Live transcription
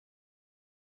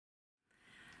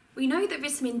We know that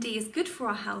vitamin D is good for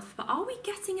our health, but are we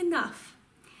getting enough?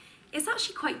 It's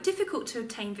actually quite difficult to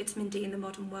obtain vitamin D in the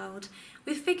modern world,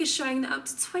 with figures showing that up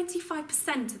to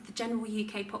 25% of the general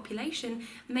UK population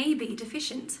may be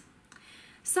deficient.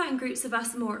 Certain groups of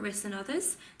us are more at risk than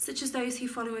others, such as those who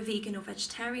follow a vegan or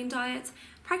vegetarian diet,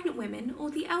 pregnant women,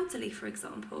 or the elderly, for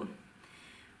example.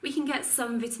 We can get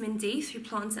some vitamin D through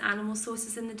plant and animal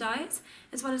sources in the diet,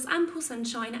 as well as ample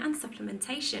sunshine and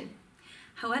supplementation.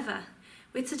 However,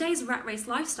 with today's rat race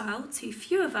lifestyle, too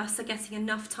few of us are getting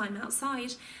enough time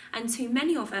outside, and too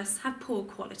many of us have poor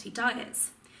quality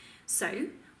diets. So,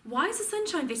 why is the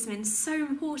sunshine vitamin so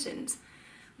important?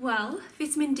 Well,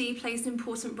 vitamin D plays an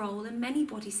important role in many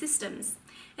body systems.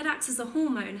 It acts as a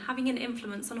hormone, having an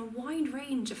influence on a wide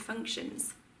range of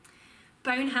functions.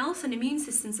 Bone health and immune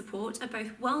system support are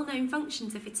both well-known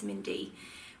functions of vitamin D,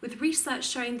 with research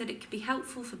showing that it can be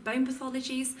helpful for bone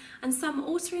pathologies and some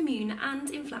autoimmune and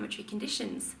inflammatory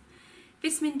conditions.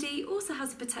 Vitamin D also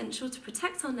has the potential to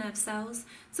protect our nerve cells,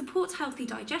 support healthy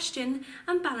digestion,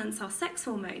 and balance our sex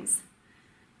hormones.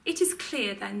 It is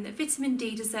clear then that vitamin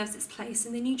D deserves its place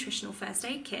in the nutritional first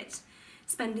aid kit.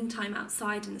 Spending time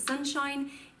outside in the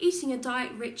sunshine, eating a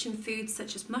diet rich in foods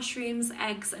such as mushrooms,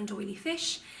 eggs and oily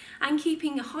fish, and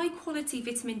keeping a high quality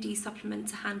vitamin D supplement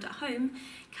to hand at home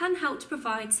can help to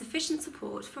provide sufficient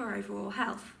support for our overall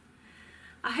health.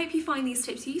 I hope you find these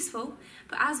tips useful,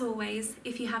 but as always,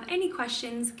 if you have any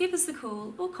questions, give us a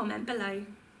call or comment below.